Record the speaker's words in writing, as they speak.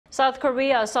South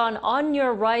Korea saw an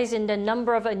on-year rise in the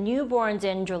number of newborns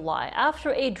in July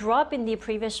after a drop in the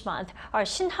previous month. Our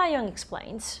Shin Ha-young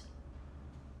explains.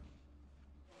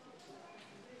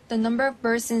 The number of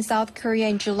births in South Korea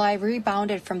in July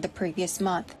rebounded from the previous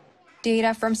month.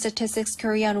 Data from Statistics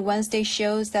Korea on Wednesday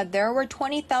shows that there were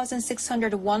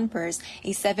 20,601 births,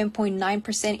 a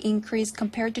 7.9% increase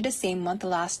compared to the same month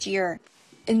last year.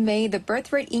 In May, the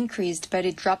birth rate increased, but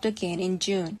it dropped again in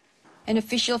June. An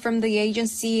official from the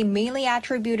agency mainly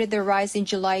attributed the rise in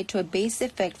July to a base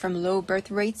effect from low birth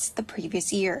rates the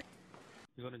previous year.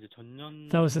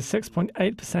 There was a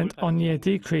 6.8% on-year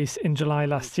decrease in July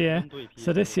last year,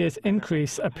 so this year's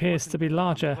increase appears to be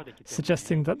larger,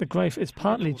 suggesting that the growth is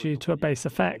partly due to a base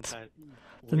effect.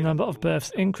 The number of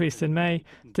births increased in May,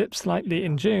 dipped slightly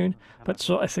in June, but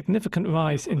saw a significant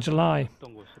rise in July.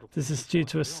 This is due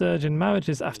to a surge in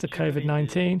marriages after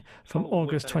COVID-19 from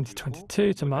August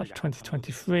 2022 to March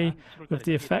 2023, with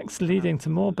the effects leading to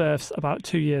more births about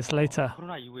 2 years later.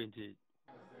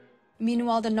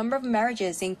 Meanwhile, the number of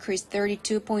marriages increased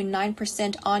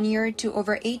 32.9% on-year to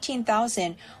over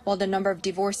 18,000, while the number of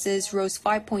divorces rose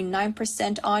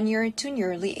 5.9% on-year to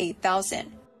nearly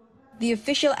 8,000. The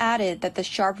official added that the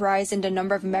sharp rise in the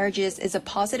number of marriages is a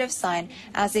positive sign,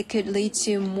 as it could lead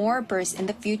to more births in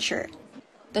the future.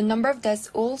 The number of deaths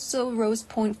also rose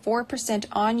 0.4%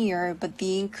 on-year, but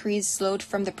the increase slowed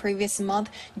from the previous month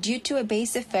due to a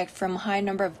base effect from a high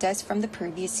number of deaths from the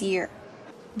previous year.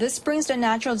 This brings the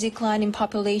natural decline in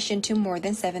population to more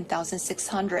than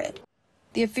 7,600.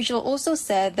 The official also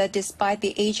said that despite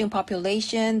the aging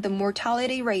population, the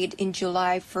mortality rate in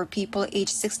July for people aged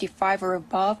 65 or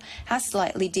above has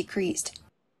slightly decreased.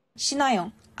 Shin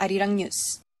Ha-young,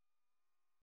 아리랑뉴스.